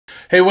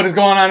Hey, what is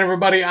going on,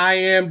 everybody? I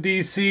am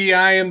DC.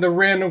 I am the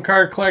random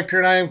card collector,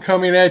 and I am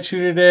coming at you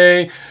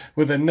today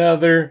with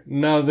another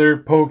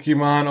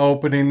Pokemon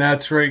opening.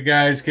 That's right,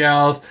 guys,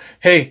 gals.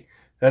 Hey,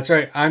 that's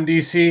right. I'm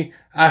DC.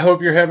 I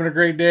hope you're having a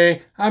great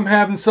day. I'm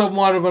having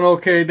somewhat of an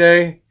okay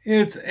day.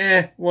 It's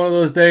one of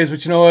those days,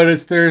 but you know what?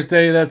 It's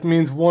Thursday. That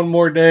means one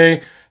more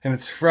day, and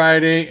it's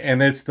Friday,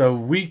 and it's the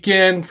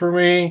weekend for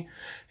me,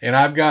 and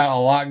I've got a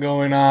lot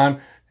going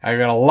on. I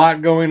got a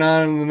lot going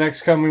on in the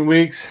next coming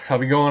weeks. I'll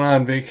be going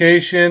on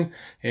vacation,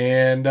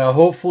 and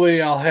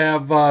hopefully I'll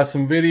have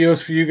some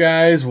videos for you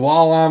guys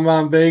while I'm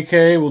on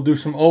vacay. We'll do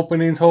some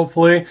openings,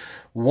 hopefully,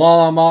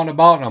 while I'm out and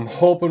about, and I'm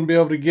hoping to be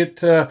able to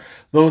get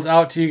those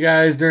out to you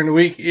guys during the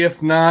week.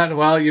 If not,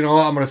 well, you know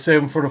what? I'm going to save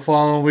them for the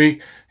following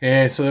week,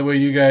 and so that way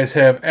you guys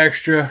have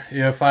extra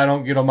if I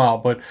don't get them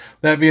out. But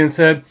that being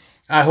said,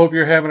 I hope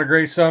you're having a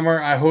great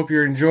summer. I hope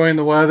you're enjoying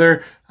the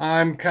weather.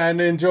 I'm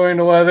kind of enjoying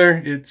the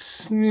weather. It's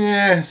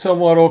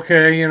somewhat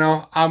okay, you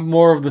know. I'm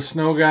more of the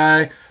snow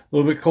guy, a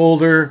little bit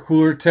colder,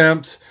 cooler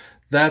temps.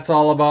 That's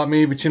all about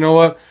me. But you know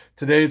what?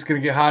 Today it's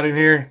going to get hot in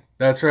here.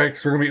 That's right,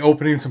 because we're going to be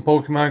opening some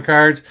Pokemon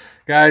cards.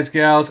 Guys,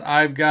 gals,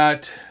 I've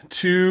got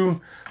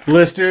 2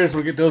 blisters.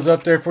 We'll get those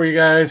up there for you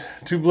guys.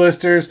 2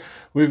 blisters.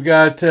 We've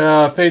got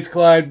Fates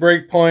Collide,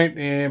 Breakpoint,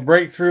 and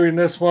Breakthrough in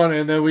this one,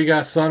 and then we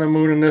got Sun and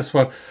Moon in this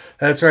one.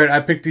 That's right, I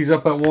picked these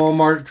up at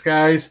Walmart,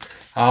 guys,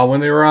 when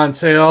they were on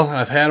sale.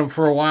 I've had them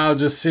for a while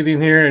just sitting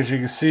here. As you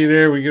can see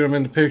there, we get them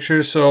in the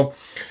pictures. So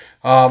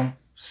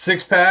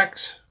 6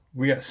 packs.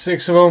 We got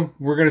 6 of them.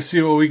 We're going to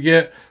see what we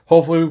get.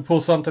 Hopefully we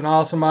pull something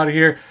awesome out of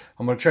here.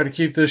 I'm going to try to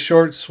keep this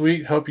short,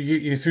 sweet, help you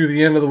get you through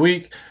the end of the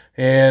week.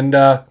 And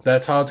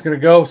that's how it's going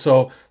to go.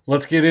 So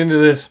let's get into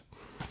this.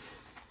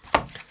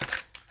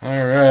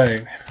 All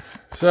right,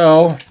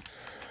 so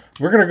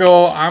we're gonna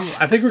go.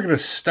 I think we're gonna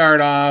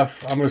start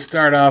off. I'm gonna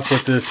start off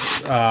with this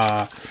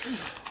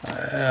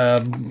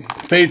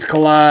Fates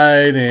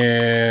Collide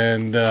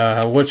and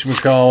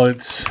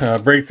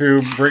whatchamacallit, Breakthrough,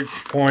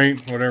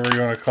 Breakpoint, whatever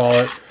you want to call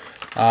it.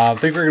 I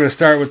think we're gonna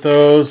start with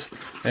those,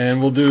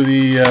 and we'll do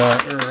the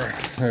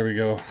there we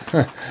go,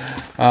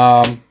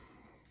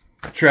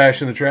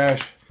 trash in the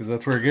trash, because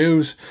that's where it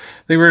goes.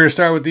 I think we're gonna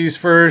start with these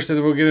first, and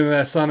then we'll get into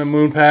that Sun and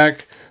Moon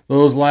pack.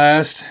 Those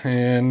last,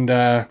 and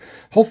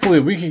hopefully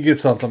we can get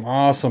something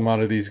awesome out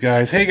of these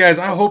guys. Hey guys,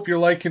 I hope you're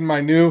liking my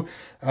new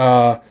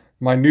what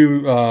do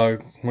you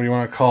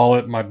want to call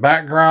it? My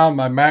background,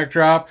 my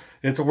backdrop.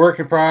 It's a work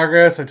in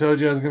progress. I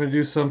told you I was going to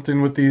do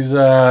something with these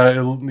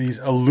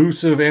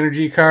elusive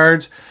energy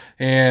cards,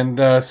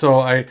 and so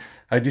I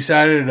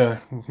decided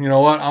to, you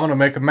know what, I'm going to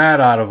make a mat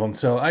out of them.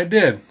 So I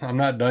did. I'm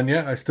not done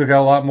yet. I still got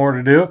a lot more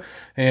to do,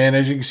 and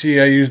as you can see,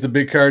 I used the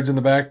big cards in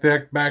the back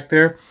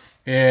there.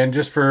 And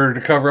just to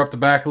cover up the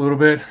back a little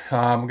bit,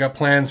 we got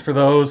plans for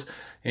those,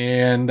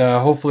 and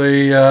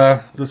hopefully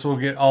this will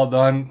get all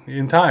done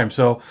in time.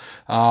 So,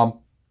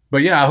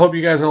 but yeah, I hope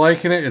you guys are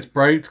liking it. It's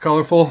bright, it's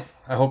colorful.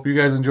 I hope you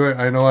guys enjoy it.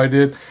 I know I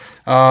did.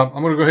 I'm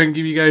going to go ahead and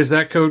give you guys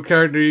that code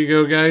card. There you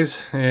go, guys.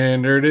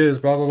 And there it is,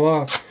 blah, blah,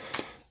 blah.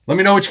 Let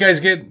me know what you guys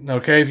get,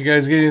 okay? If you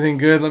guys get anything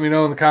good, let me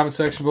know in the comment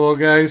section below,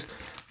 guys.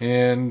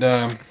 And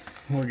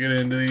we'll get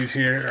into these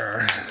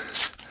here.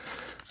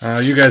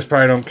 You guys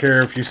probably don't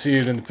care if you see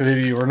it in the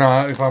video or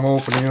not, if I'm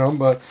opening them,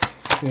 but,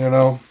 you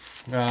know,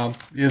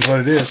 is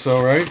what it is,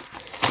 so, right?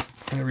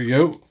 There we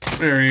go.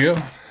 There you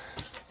go.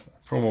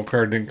 Promo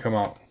card didn't come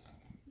out.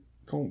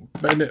 Don't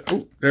bend it.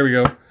 Oh, there we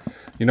go.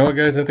 You know what,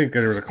 guys? I think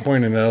there was a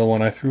coin in the other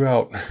one I threw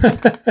out.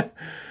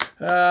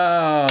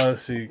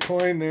 Let's see.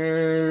 Coin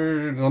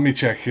there. Let me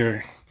check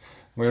here.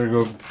 I'm going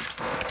to go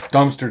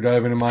dumpster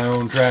diving in my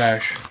own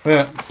trash.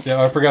 Yeah,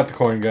 I forgot the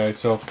coin, guys,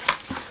 so. All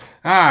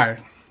right.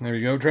 There we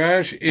go,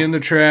 trash in the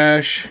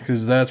trash,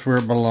 because that's where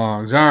it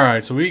belongs. All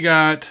right, so we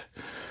got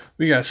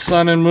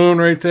Sun and Moon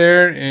right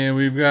there, and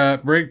we've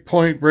got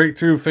Breakpoint,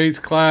 Breakthrough, Fates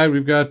Collide.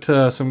 We've got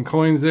some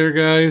coins there,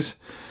 guys.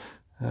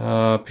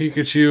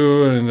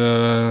 Pikachu, and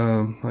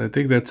I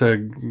think that's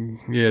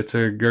it's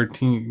a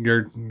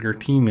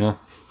Gartina.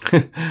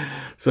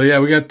 So yeah,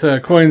 we got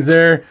coins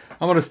there.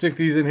 I'm gonna stick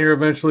these in here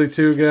eventually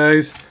too,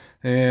 guys,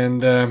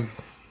 and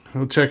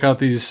we'll check out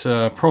these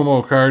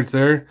promo cards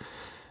there.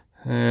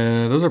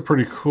 Those are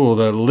pretty cool.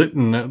 That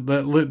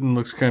Litten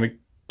looks kind of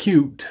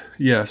cute.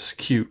 Yes,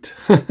 cute.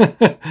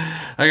 I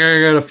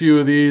got a few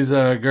of these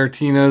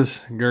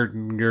Gartinas.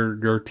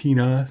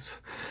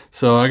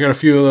 So I got a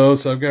few of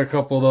those. So I've got a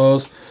couple of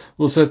those.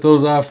 We'll set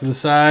those off to the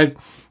side.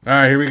 All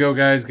right, here we go,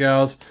 guys,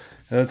 gals.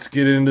 Let's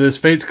get into this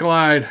Fates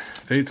Collide.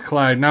 Fates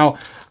Collide. Now,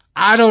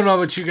 I don't know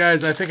about you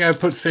guys. I think I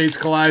put Fates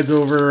Collides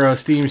over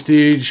Steam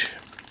Siege.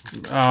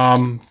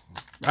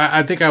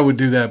 I think I would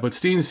do that, but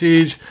Steam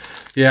Siege.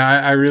 Yeah,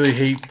 I really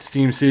hate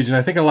Steam Siege, and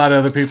I think a lot of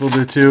other people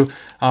do too.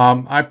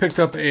 I picked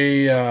up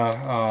a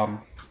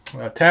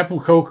Tapu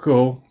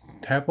Koko,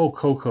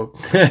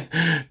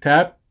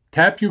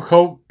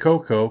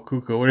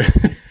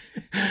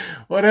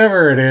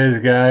 whatever it is,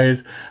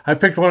 guys. I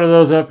picked one of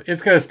those up.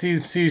 It's got a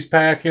Steam Siege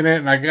pack in it,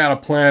 and I got a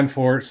plan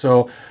for it.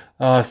 So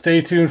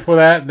stay tuned for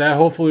that. That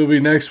hopefully will be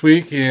next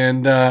week,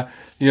 and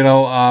you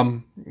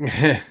know,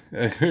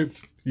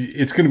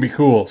 it's gonna be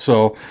cool.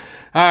 So, all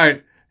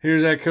right.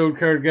 Here's that code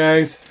card,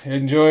 guys.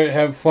 Enjoy it.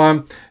 Have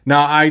fun.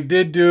 Now, I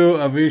did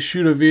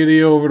shoot a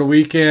video over the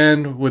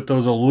weekend with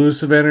those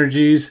elusive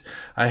energies.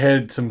 I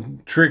had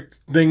some trick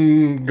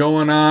thing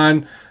going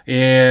on,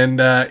 and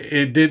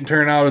it didn't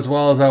turn out as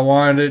well as I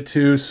wanted it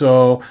to.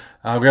 So,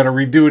 I've got to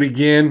redo it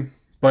again,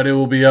 but it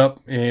will be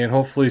up, and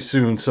hopefully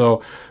soon.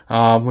 So,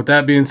 with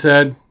that being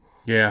said,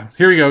 yeah,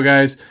 here we go,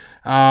 guys.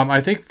 I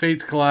think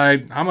Fates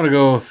Collide. I'm going to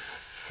go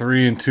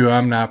 3 and 2.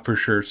 I'm not for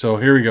sure. So,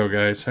 here we go,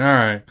 guys. All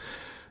right.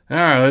 All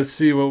right, let's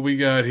see what we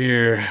got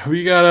here.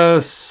 We got a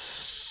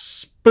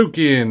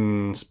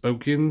spoken.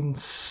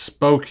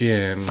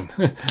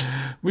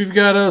 We've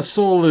got a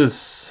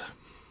soulless.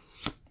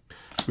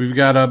 We've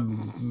got a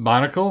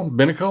binnacle.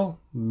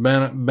 We've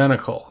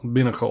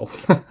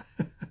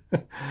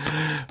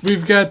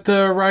got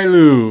the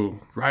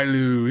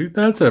Rylu.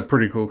 That's a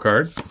pretty cool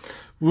card.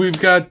 We've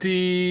got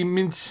the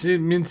we've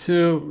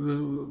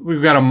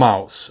got a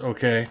mouse.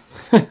 Okay,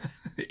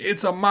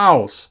 it's a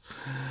mouse.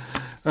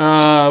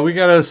 We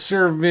got a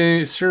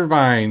Servine.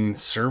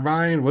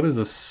 What is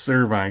a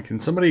Servine? Can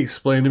somebody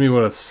explain to me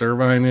what a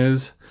Servine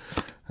is?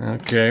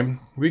 Okay.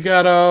 We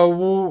got a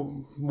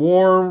Warm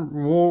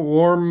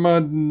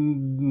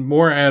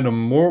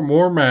Atom.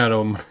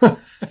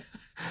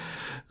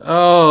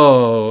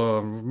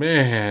 Oh,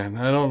 man.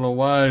 I don't know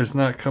why it's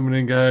not coming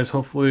in, guys.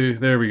 Hopefully,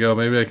 there we go.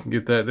 Maybe I can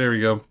get that. There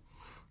we go.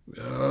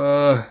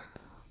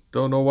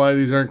 Don't know why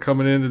these aren't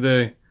coming in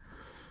today.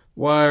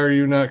 Why are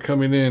you not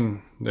coming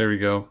in? There we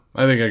go.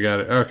 I think I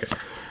got it. Okay.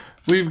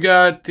 We've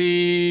got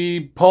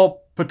the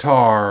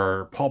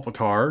Pulpitar.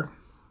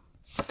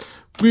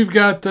 We've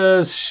got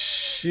the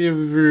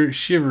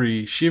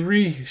Shinvi.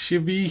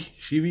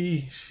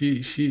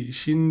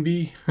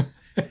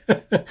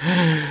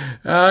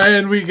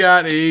 And we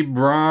got a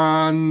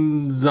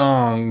Bronzonga.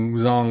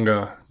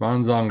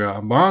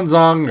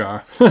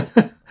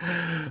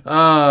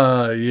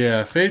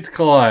 Yeah, Fates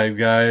Collide,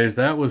 guys.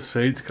 That was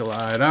Fates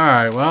Collide. All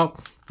right, well,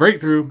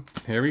 breakthrough.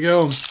 Here we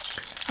go.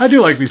 I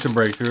do like me some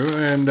breakthrough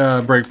and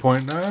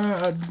breakpoint.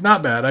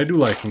 Not bad. I do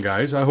like them,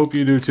 guys. I hope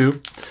you do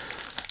too.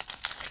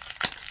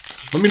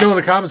 Let me know in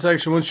the comment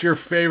section what's your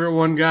favorite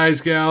one,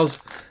 guys, gals,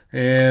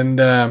 and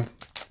you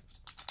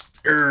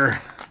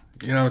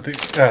know,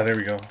 there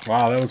we go.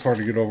 Wow, that was hard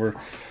to get over.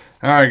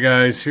 All right,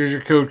 guys, here's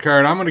your code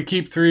card. I'm gonna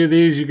keep 3 of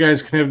these. You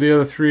guys can have the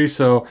other 3.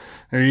 So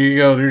there you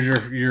go. There's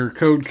your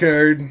code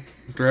card.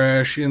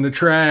 Trash in the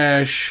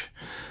trash.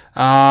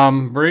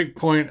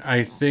 Breakpoint,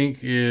 I think,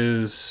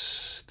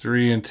 is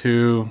 3 and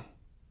 2.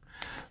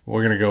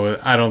 We're gonna go with it.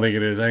 I don't think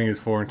it is. I think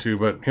it's 4 and 2.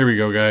 But here we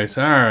go, guys.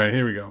 All right,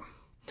 here we go.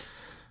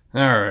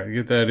 All right,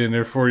 get that in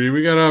there for you.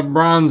 We got a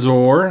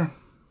Bronzor.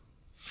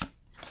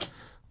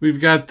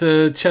 We've got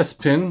the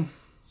Chespin.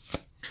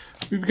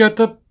 We've got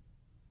the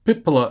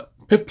Pipla.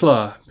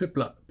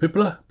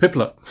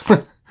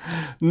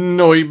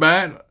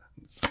 Noibat.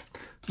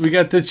 We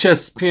got the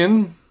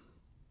Chespin.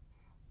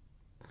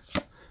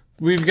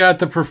 We've got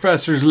the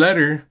Professor's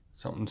Letter.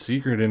 Something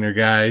secret in there,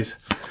 guys.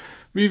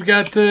 We've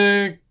got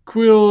the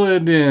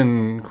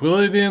Quilladin.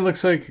 Quilladin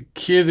looks like a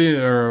kid,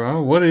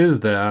 or what is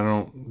that?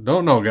 I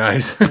don't know,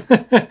 guys.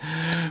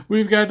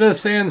 We've got the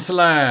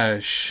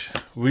Sandslash.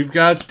 We've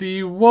got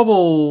the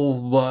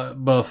Wobble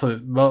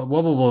Buffet.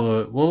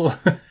 Wobble.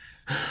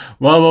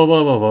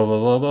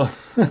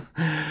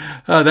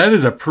 That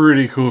is a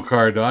pretty cool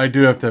card, though. I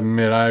do have to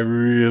admit, I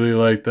really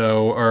like the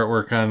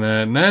artwork on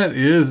that. And that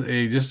is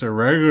just a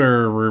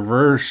regular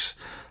reverse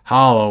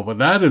hollow, but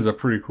that is a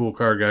pretty cool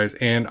card, guys.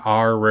 And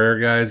our rare,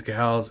 guys,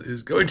 gals,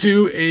 is going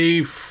to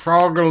a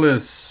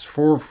Frogoless.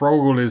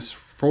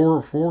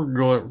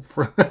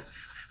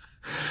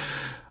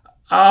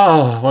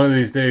 Oh, one of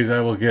these days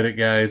I will get it,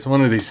 guys.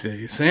 One of these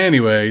days.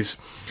 Anyways,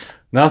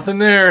 nothing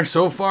there.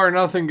 So far,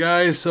 nothing,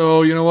 guys.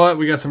 So, you know what?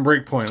 We got some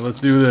breakpoint. Let's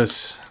do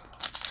this.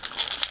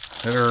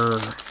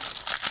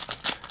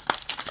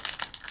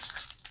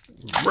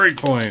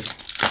 Breakpoint.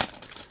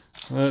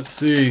 Let's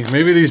see.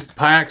 Maybe these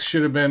packs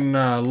should have been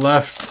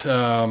left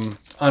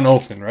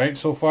unopened, right,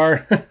 so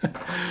far? All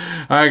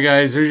right,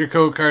 guys. There's your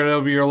code card.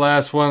 That'll be your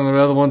last one. The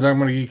other ones I'm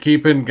going to be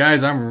keeping.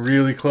 Guys, I'm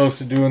really close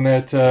to doing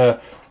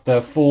that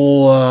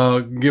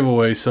full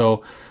giveaway.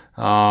 So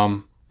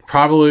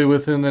probably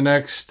within the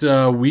next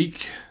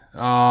week,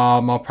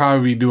 I'll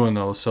probably be doing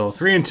those. So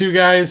 3 and 2,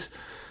 guys.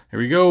 Here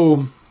we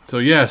go. So,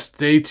 yes,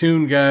 stay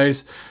tuned,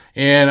 guys.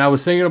 And I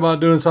was thinking about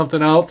doing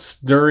something else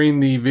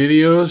during the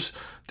videos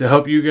to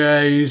help you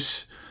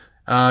guys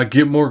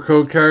get more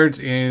code cards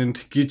and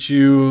to get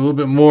you a little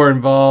bit more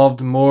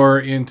involved, more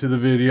into the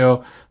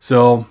video.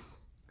 So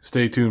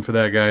stay tuned for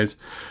that, guys.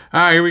 All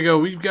right, here we go.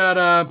 We've got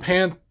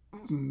Pantrum.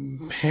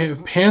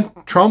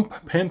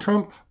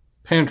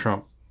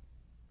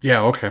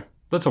 Yeah, okay.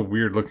 That's a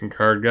weird looking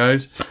card,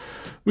 guys.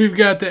 We've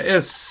got the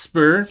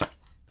Esper.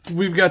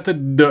 We've got the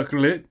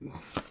Ducklet.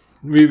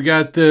 We've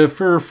got the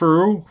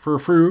Furfru.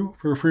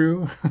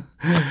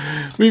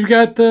 We've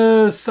got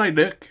the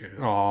Psyduck.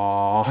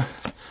 Aww.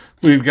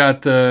 We've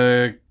got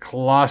the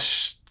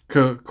colister.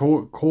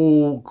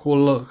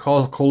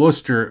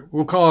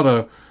 We'll call it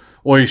a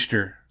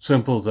oyster.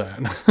 Simple as that.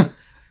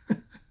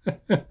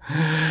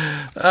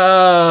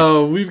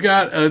 We've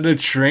got a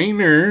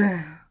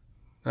trainer.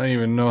 I don't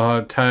even know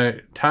how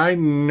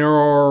Tinoro.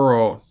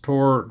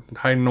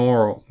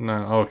 No,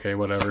 okay,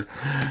 whatever.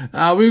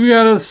 We've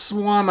got a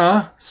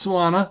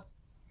Swana.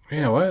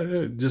 Yeah,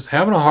 what? Just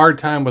having a hard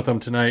time with them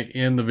tonight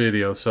in the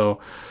video. So,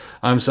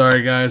 I'm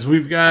sorry, guys.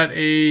 We've got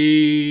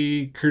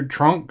a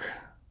Cricketon.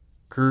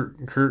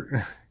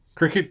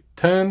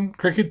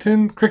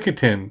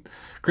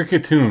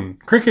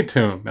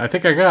 I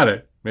think I got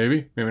it.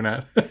 Maybe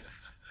not.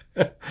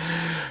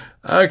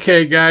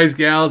 Okay, guys,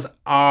 gals,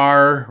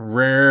 are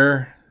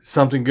rare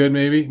something good?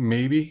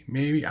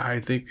 Maybe.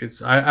 I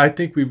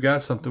think we've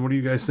got something. What do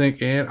you guys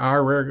think? And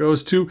our rare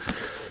goes to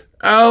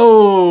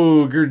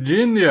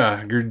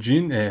Virginia.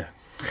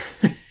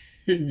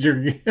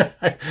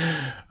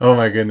 Oh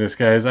my goodness,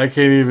 guys, I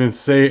can't even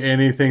say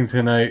anything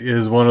tonight.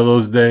 Is one of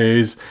those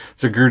days.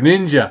 It's a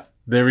Greninja.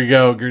 There we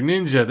go,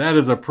 Greninja. That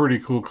is a pretty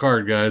cool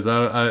card, guys.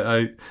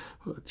 I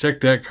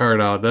check that card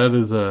out. That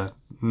is a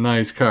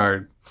nice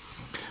card.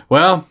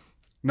 Well,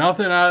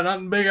 nothing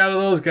big out of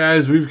those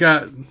guys. We've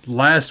got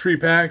last 3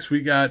 packs.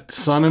 We got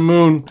Sun and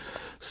Moon.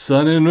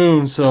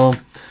 So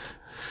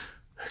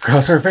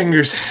cross our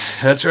fingers.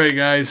 That's right,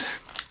 guys.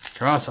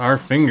 Cross our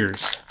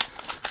fingers.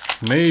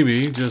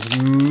 Maybe, just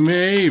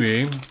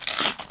maybe,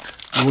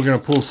 we're going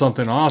to pull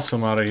something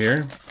awesome out of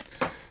here.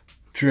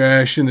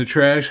 Trash in the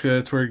trash,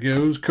 that's where it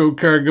goes. Code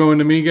card going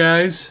to me,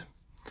 guys.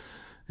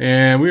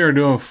 And we are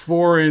doing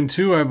 4 and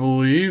 2, I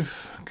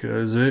believe,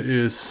 because it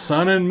is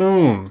Sun and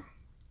Moon.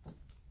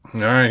 All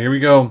right, here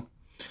we go.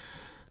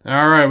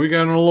 All right, we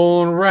got a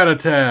little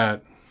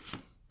Rat-a-tat.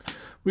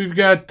 We've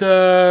got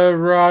Roger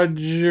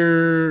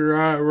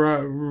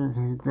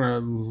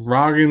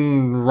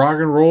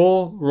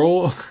roll.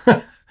 Roll,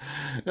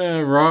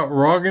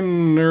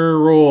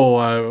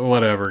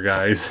 whatever,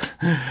 guys.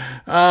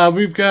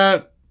 We've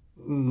got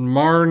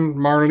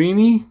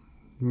Marini.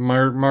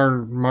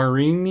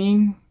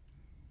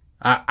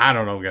 I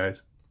don't know,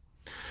 guys.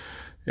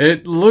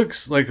 It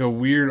looks like a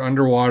weird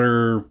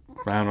underwater,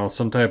 I don't know,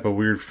 some type of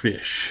weird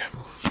fish.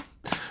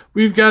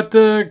 We've got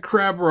the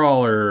Crab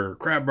Brawler.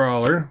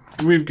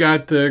 We've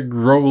got the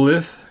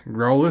Growlithe.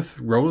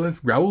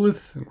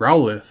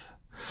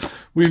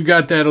 We've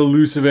got that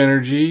Elusive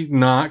Energy.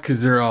 Not,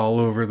 because they're all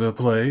over the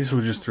place.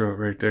 We'll just throw it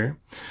right there.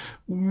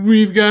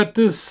 We've got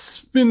the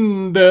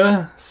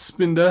Spinda.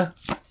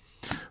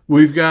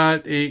 We've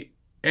got a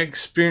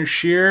Expert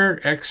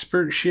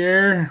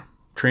Share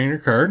trainer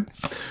card.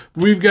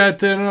 We've got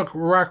the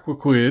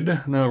Raquaquid.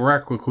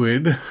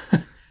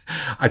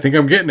 I think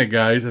I'm getting it,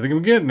 guys.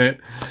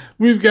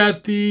 We've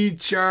got the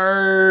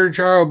Charabug.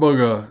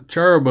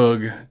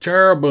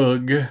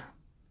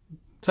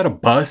 Is that a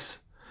bus?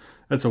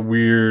 That's a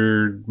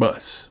weird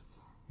bus.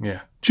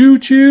 Yeah.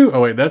 Choo-choo.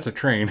 Oh, wait, that's a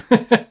train.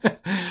 The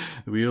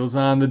wheels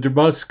on the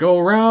bus go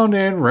round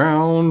and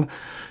round.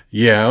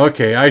 Yeah,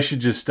 okay, I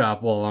should just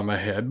stop while I'm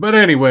ahead. But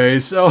anyway,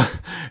 so,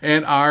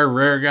 and our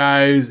rare,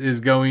 guys, is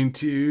going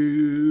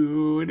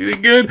to...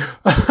 Anything good?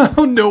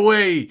 Oh, no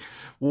way.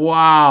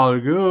 Wow.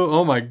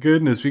 Oh, my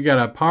goodness. We got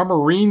a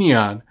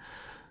Pomeranian.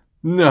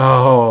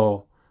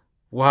 No.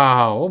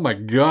 Wow. Oh, my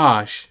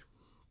gosh.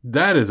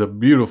 That is a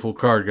beautiful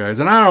card, guys.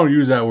 And I don't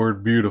use that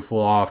word beautiful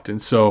often.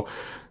 So,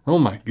 oh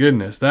my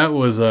goodness. That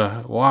was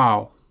a,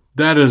 wow.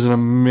 That is an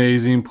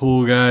amazing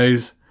pull,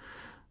 guys.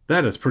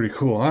 That is pretty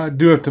cool. I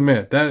do have to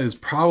admit, that is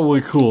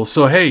probably cool.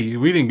 So, hey,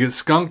 we didn't get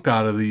skunked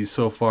out of these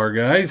so far,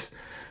 guys.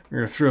 We're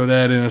going to throw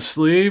that in a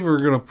sleeve. We're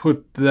going to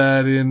put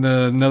that in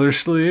another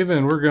sleeve.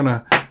 And we're going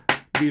to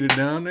beat it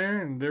down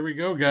there. And there we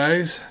go,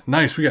 guys.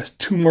 Nice. We got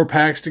 2 more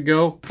packs to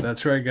go.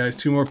 That's right, guys.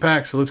 2 more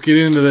packs. So let's get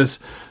into this.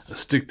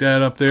 Let's stick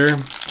that up there.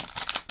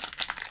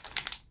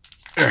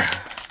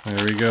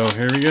 There we go.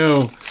 Here we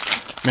go.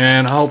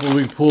 Man,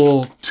 hopefully we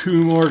pull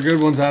 2 more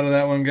good ones out of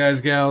that one, guys,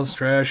 gals.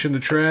 Trash in the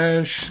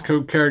trash.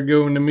 Code card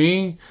going to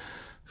me.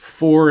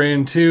 4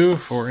 and 2.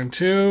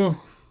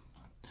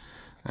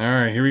 All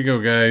right, here we go,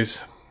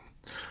 guys.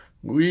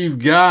 We've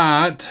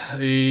got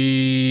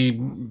a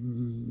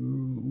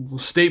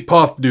State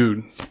Puff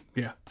dude.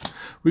 Yeah.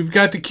 We've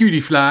got the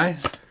Cutie Fly.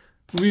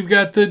 We've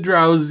got the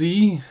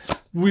Drowsy.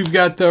 We've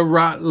got the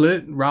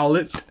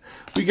Rowlet.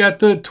 We got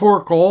the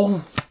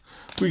Torkoal.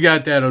 We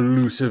got that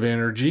Elusive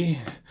Energy.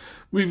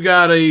 We've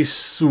got a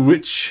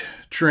Switch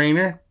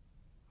Trainer.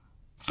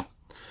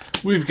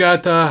 We've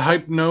got the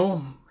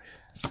Hypno.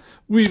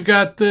 We've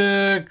got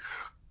the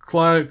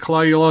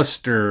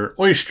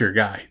Oyster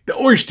Guy. The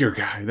Oyster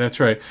Guy. That's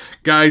right.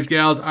 Guys,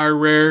 gals, our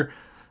rare.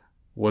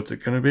 What's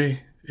it going to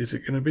be? Is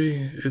it going to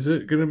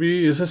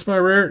be? Is this my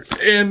rare?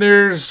 And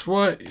there's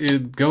what is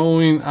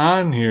going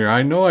on here.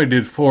 I know I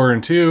did 4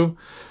 and 2.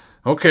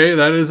 Okay,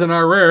 that isn't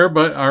our rare,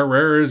 but our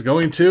rare is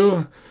going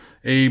to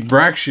a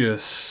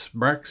Braxious.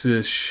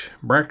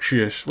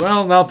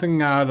 Well,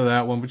 nothing out of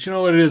that one, but you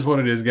know what it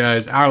is,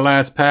 guys. Our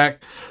last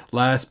pack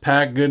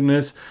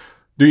goodness.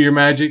 Do your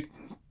magic.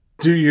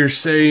 do your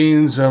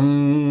sayings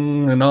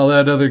and all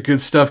that other good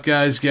stuff,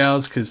 guys,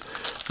 gals, because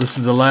this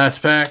is the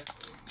last pack.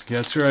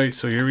 That's right.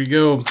 So here we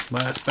go.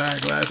 Last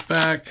pack, last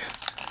pack.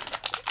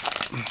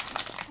 I'm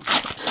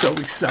so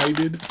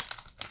excited.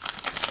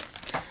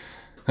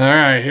 All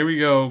right, here we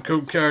go.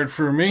 Code card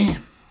for me.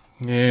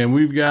 And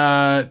we've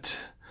got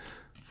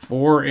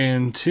 4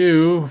 and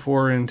 2,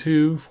 4 and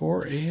 2,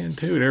 4 and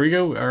 2. There we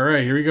go. All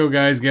right, here we go,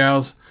 guys,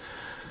 gals.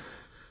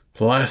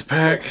 The last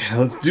pack.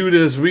 Let's do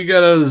this. We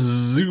got a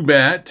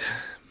Zubat.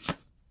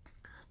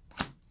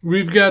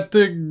 We've got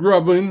the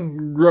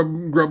Grubbin.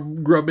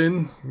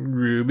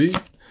 Ruby.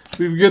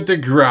 We've got the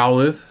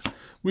Growlithe.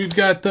 We've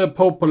got the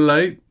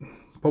Popoli.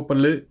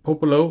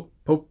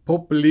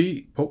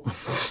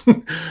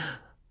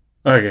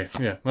 Okay,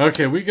 yeah.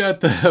 Okay, we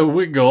got the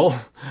Wiggle.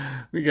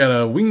 We got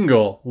a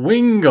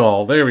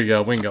Wingull. There we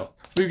go, Wingull.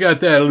 We got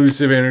that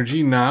Elusive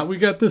Energy Knot. We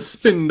got the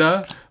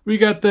Spinda. We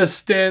got the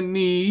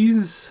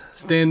Stannies.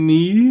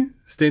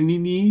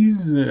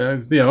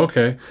 Yeah,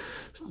 okay.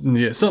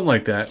 Yeah, something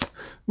like that.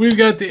 We've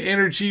got the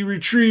Energy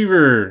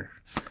Retriever.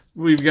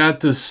 We've got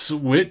the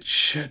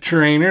Switch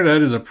Trainer.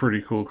 That is a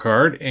pretty cool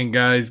card. And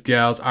guys,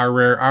 gals,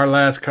 our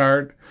last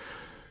card.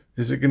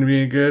 Is it going to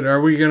be good?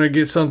 Are we going to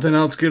get something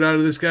else good out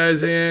of this,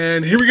 guys?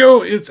 And here we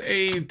go. It's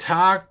a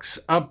Toxapex.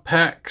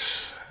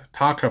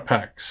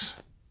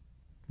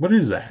 What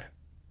is that?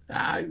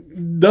 I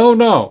don't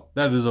know.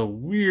 That is a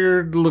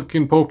weird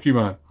looking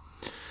Pokemon.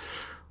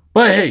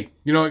 But hey,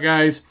 you know what,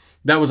 guys?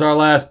 That was our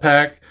last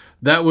pack.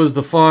 That was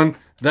the fun.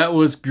 That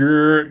was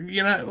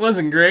it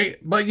wasn't great,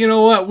 but you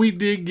know what? We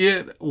did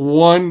get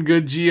one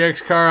good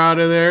GX car out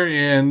of there,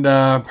 and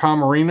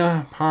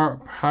Primarina.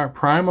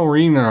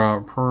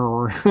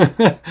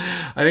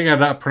 I think I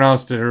not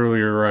pronounced it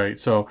earlier right.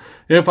 So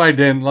if I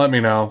didn't, let me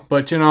know.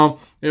 But you know,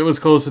 it was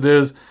close. It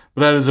is.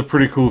 But that is a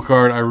pretty cool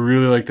card. I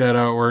really like that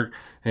artwork.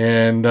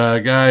 And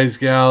guys,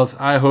 gals,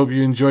 I hope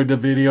you enjoyed the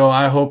video.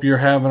 I hope you're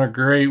having a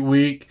great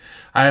week.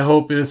 I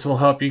hope this will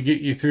help you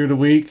get you through the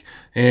week.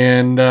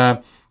 And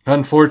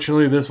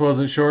unfortunately, this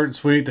wasn't short and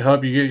sweet to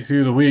help you get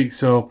through the week.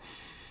 So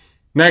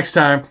next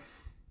time,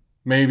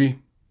 maybe,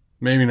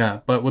 maybe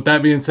not. But with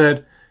that being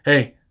said,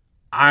 hey,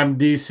 I'm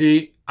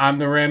DC. I'm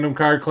the Random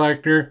Card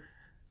Collector.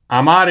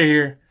 I'm out of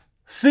here.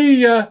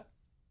 See ya.